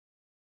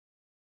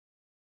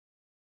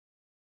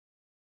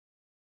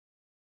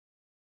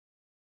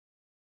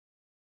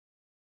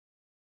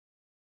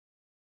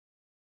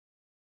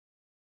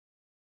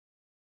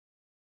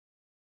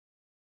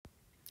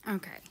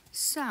Okay,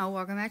 so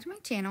welcome back to my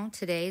channel.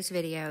 Today's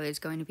video is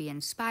going to be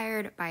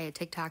inspired by a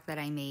TikTok that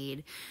I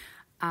made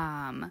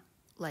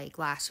like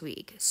last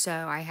week. So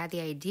I had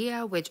the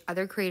idea, which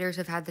other creators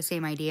have had the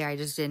same idea, I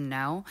just didn't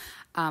know,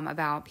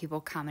 about people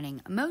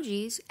commenting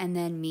emojis and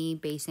then me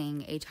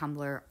basing a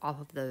tumbler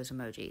off of those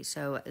emojis.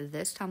 So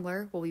this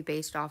tumbler will be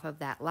based off of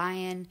that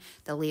lion,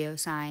 the Leo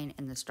sign,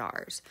 and the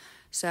stars.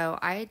 So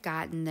I had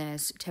gotten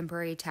this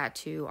temporary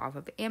tattoo off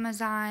of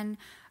Amazon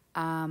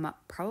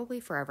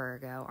probably forever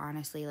ago,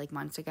 honestly, like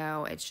months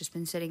ago. It's just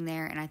been sitting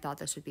there and I thought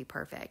this would be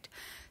perfect.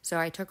 So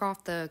I took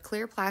off the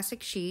clear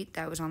plastic sheet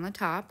that was on the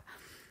top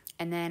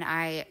and then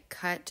I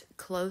cut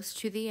close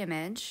to the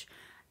image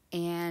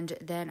and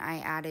then I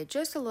added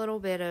just a little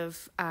bit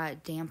of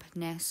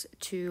dampness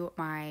to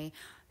my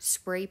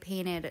spray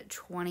painted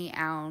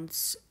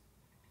 20-ounce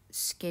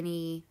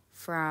skinny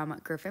from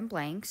Griffin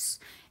Blanks,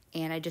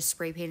 and I just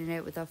spray painted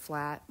it with a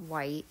flat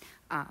white.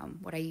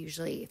 What I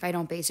usually, if I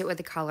don't base it with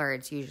a color,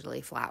 it's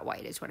usually flat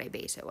white is what I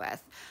base it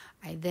with.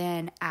 I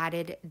then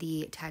added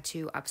the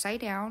tattoo upside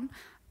down,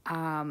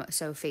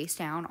 so face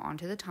down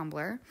onto the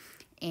tumbler,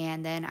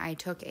 and then I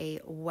took a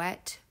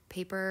wet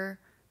paper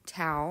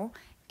towel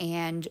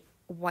and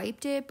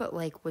wiped it, but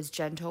like was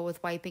gentle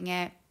with wiping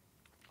it.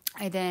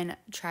 I then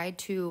tried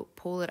to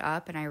pull it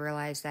up and I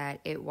realized that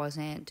it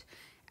wasn't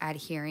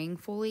adhering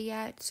fully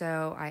yet,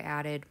 so I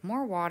added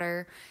more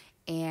water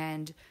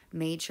and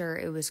made sure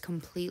it was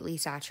completely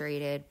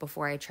saturated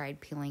before I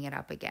tried peeling it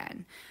up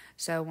again.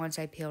 So once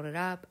I peeled it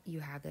up, you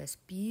have this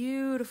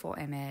beautiful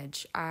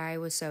image. I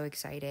was so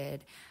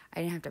excited. I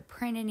didn't have to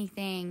print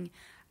anything.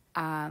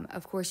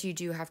 Of course, you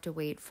do have to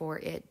wait for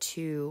it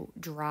to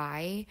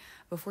dry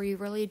before you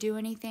really do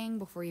anything,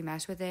 before you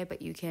mess with it,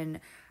 but you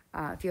can,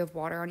 if you have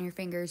water on your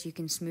fingers, you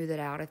can smooth it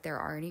out if there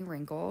are any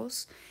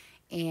wrinkles.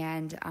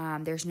 And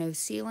there's no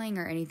sealing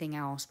or anything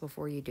else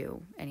before you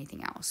do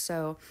anything else.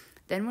 So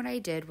then what I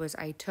did was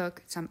I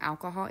took some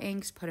alcohol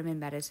inks, put them in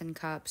medicine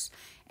cups,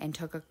 and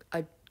took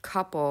a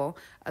couple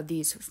of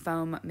these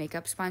foam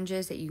makeup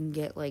sponges that you can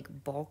get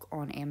like bulk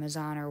on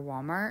Amazon or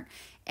Walmart,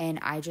 and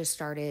I just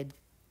started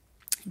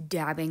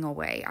dabbing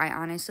away. I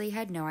honestly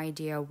had no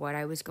idea what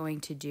I was going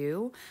to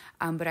do,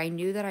 but I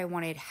knew that I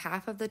wanted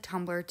half of the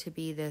tumbler to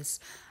be this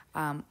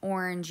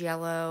orange,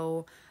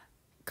 yellow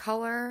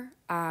color,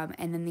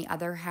 and then the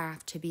other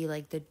half to be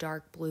like the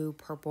dark blue,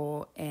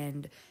 purple,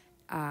 and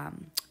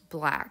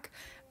black.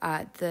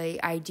 The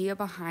idea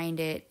behind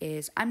it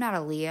is I'm not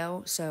a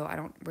Leo, so I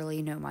don't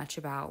really know much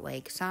about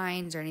like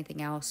signs or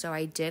anything else, so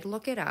I did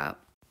look it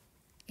up.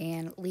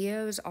 And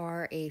Leos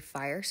are a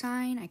fire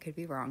sign. I could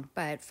be wrong,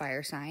 but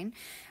fire sign.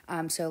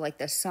 So like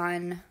the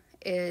sun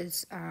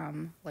is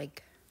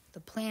like the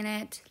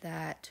planet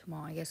that,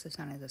 well, I guess the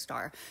sun is a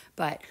star,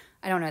 but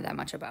I don't know that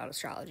much about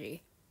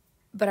astrology.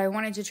 But I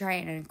wanted to try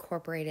and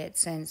incorporate it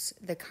since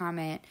the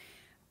comment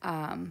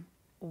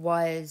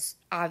was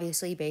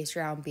obviously based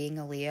around being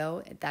a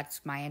Leo. That's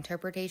my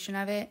interpretation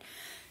of it.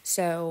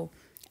 So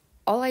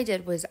all I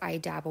did was I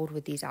dabbled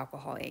with these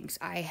alcohol inks.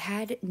 I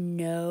had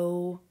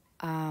no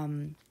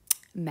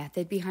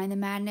method behind the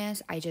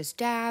madness. I just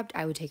dabbed.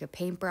 I would take a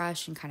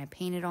paintbrush and kind of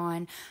paint it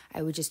on.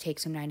 I would just take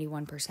some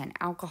 91%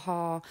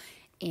 alcohol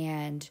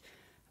and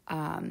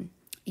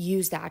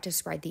use that to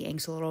spread the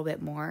inks a little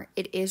bit more.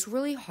 It is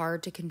really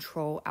hard to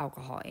control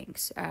alcohol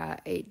inks.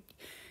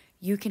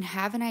 You can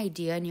have an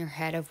idea in your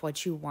head of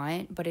what you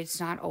want, but it's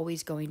not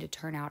always going to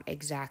turn out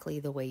exactly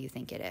the way you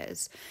think it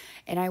is.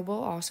 And I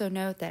will also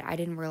note that I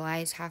didn't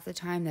realize half the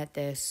time that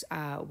this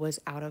was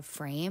out of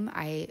frame.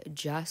 I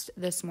just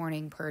this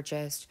morning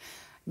purchased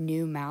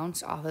new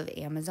mounts off of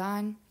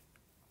Amazon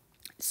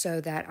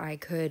so that I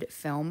could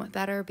film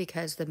better,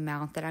 because the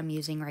mount that I'm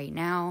using right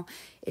now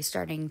is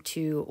starting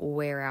to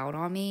wear out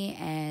on me,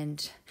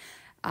 and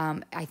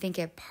I think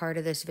at part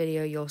of this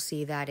video you'll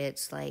see that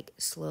it's like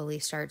slowly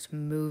starts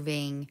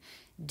moving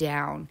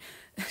down.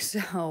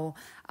 So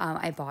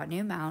I bought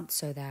new mounts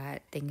so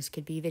that things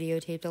could be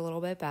videotaped a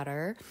little bit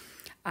better.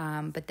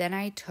 But then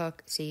I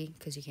took, see,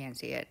 because you can't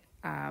see it,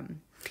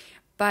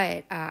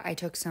 but I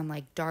took some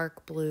like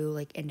dark blue,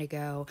 like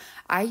indigo.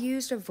 I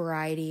used a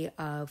variety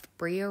of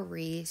Bria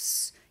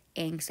Reese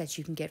inks that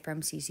you can get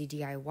from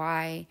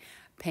CCDIY,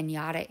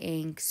 Pinata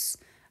inks,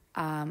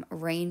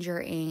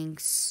 Ranger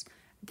inks.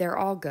 They're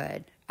all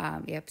good.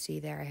 Yep, see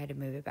there, I had to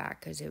move it back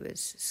because it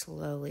was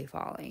slowly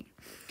falling.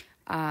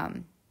 I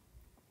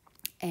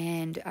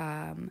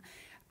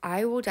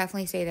will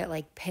definitely say that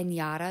like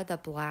Pinata, the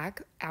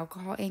black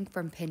alcohol ink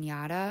from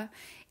Pinata,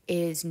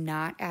 is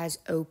not as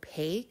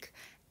opaque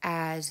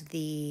as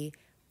the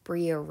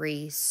Bria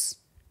Reese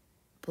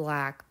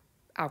black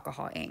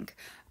alcohol ink.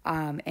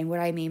 And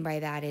what I mean by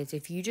that is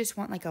if you just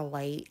want like a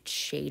light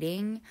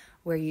shading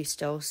where you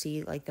still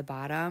see like the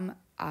bottom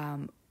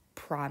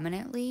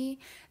prominently,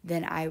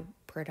 then I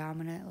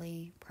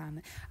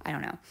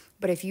don't know.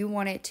 But if you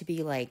want it to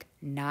be like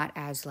not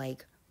as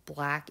like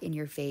black in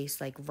your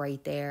face, like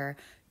right there,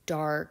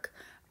 dark,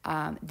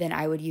 then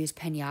I would use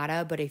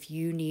Pinata. But if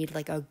you need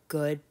like a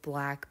good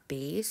black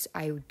base,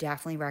 I would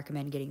definitely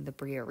recommend getting the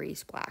Bria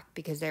Reese black,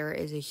 because there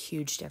is a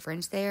huge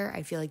difference there.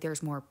 I feel like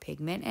there's more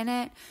pigment in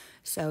it,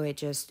 so it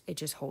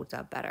just holds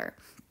up better.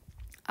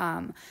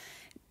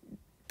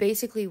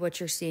 Basically what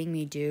you're seeing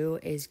me do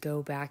is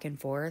go back and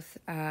forth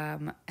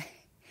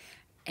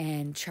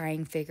and try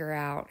and figure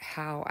out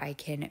how I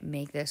can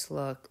make this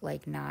look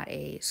like not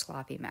a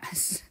sloppy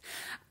mess.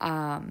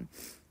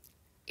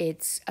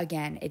 It's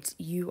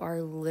you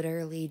are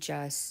literally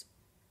just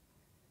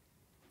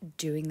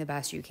doing the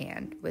best you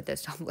can with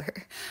this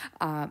tumbler.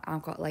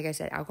 Alcohol, like I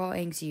said, alcohol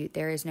inks,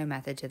 there is no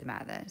method to the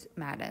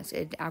madness.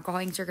 Alcohol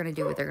inks are going to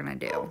do what they're going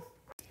to do.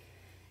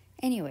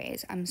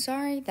 Anyways, I'm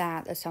sorry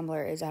that the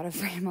tumbler is out of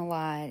frame a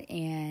lot,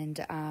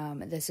 and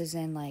this is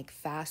in like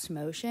fast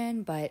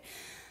motion, but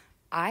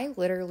I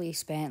literally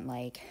spent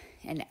like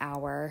an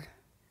hour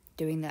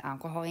doing the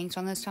alcohol inks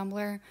on this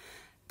tumbler,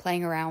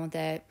 playing around with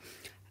it.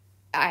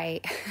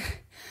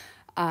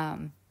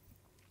 An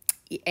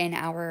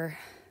hour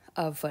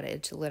of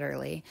footage,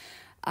 literally.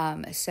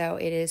 So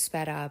it is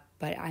sped up,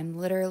 but I'm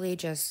literally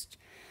just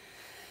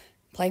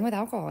playing with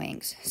alcohol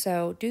inks.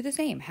 So do the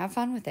same. Have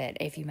fun with it.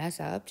 If you mess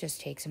up,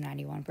 just take some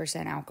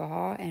 91%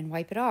 alcohol and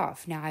wipe it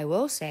off. Now, I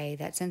will say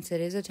that since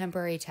it is a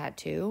temporary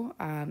tattoo,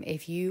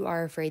 if you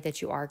are afraid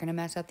that you are going to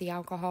mess up the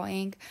alcohol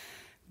ink,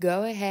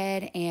 go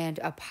ahead and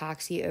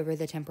epoxy over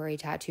the temporary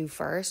tattoo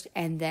first,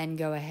 and then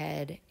go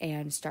ahead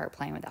and start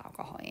playing with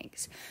alcohol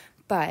inks.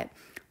 But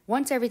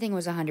once everything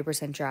was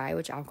 100% dry,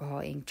 which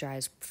alcohol ink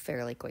dries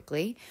fairly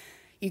quickly,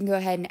 you can go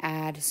ahead and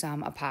add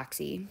some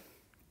epoxy.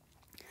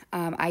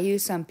 I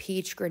use some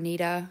peach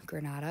granita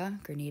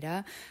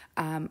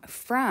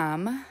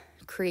from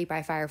Create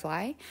by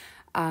Firefly.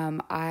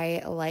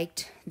 I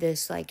liked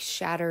this like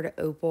shattered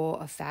opal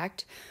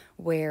effect,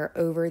 where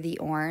over the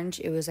orange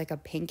it was like a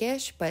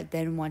pinkish, but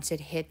then once it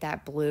hit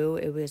that blue,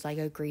 it was like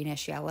a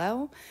greenish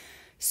yellow.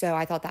 So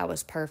I thought that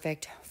was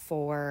perfect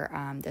for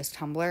this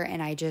tumbler,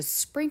 and I just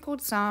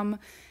sprinkled some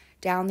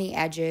down the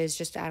edges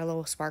just to add a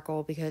little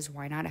sparkle, because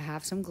why not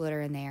have some glitter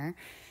in there?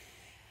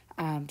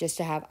 Just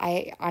to have,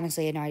 I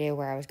honestly had no idea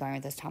where I was going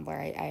with this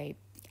tumbler.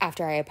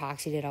 After I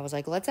epoxied it, I was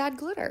like, let's add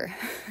glitter.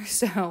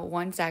 So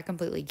once that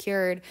completely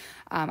cured,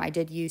 I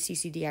did use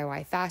CC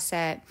DIY Fast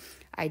Set.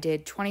 I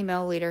did 20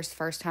 milliliters the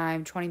first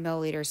time, 20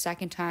 milliliters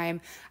second time.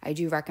 I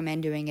do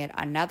recommend doing it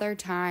another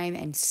time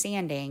and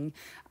sanding,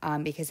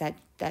 because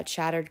that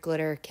shattered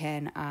glitter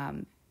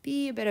can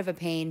be a bit of a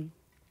pain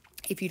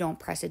if you don't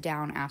press it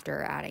down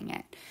after adding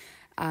it.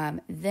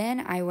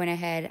 Then I went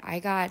ahead, I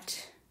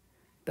got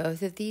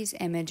both of these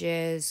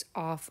images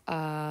off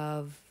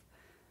of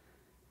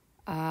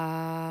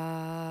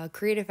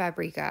Creative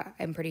Fabrica,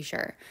 I'm pretty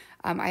sure.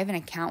 I have an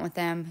account with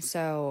them,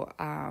 so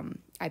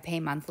I pay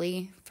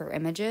monthly for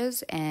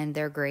images, and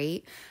they're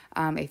great.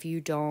 If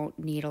you don't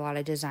need a lot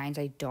of designs,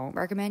 I don't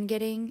recommend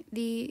getting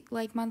the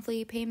like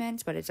monthly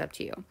payments, but it's up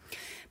to you.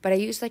 But I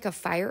used like a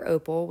fire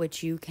opal,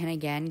 which you can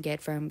again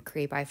get from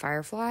Create by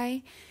Firefly,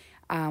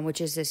 which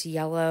is this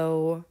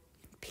yellow,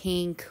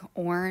 pink,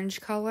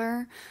 orange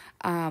color.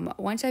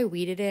 Once I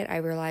weeded it, I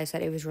realized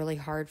that it was really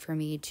hard for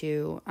me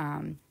to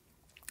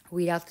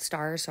weed out the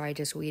stars, so I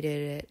just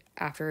weeded it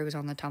after it was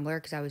on the tumbler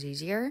because that was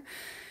easier.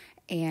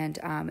 And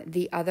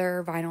the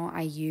other vinyl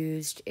I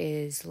used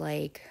is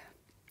like,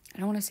 I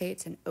don't want to say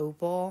it's an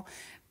opal,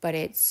 but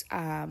it's,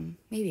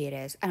 maybe it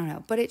is, I don't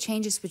know, but it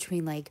changes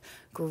between like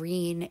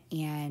green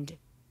and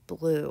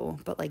blue,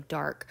 but like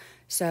dark.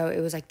 So it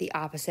was like the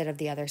opposite of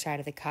the other side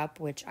of the cup,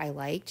 which I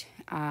liked.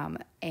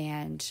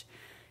 And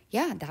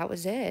yeah, that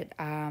was it.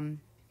 I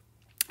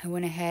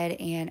went ahead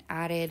and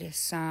added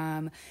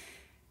some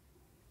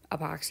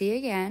epoxy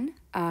again.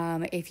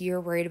 If you're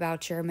worried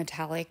about your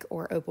metallic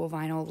or opal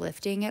vinyl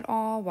lifting at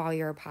all while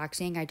you're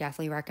epoxying, I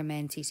definitely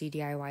recommend CC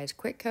DIY's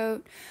Quick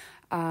Coat.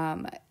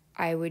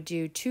 I would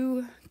do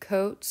 2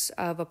 coats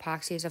of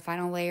epoxy as a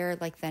final layer,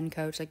 like thin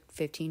coats, like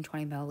 15,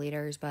 20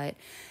 milliliters. But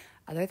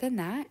other than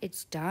that,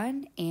 it's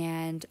done,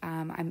 and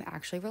I'm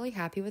actually really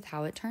happy with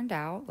how it turned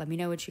out. Let me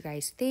know what you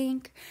guys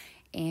think,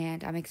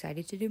 and I'm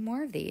excited to do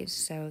more of these.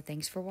 So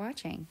thanks for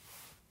watching.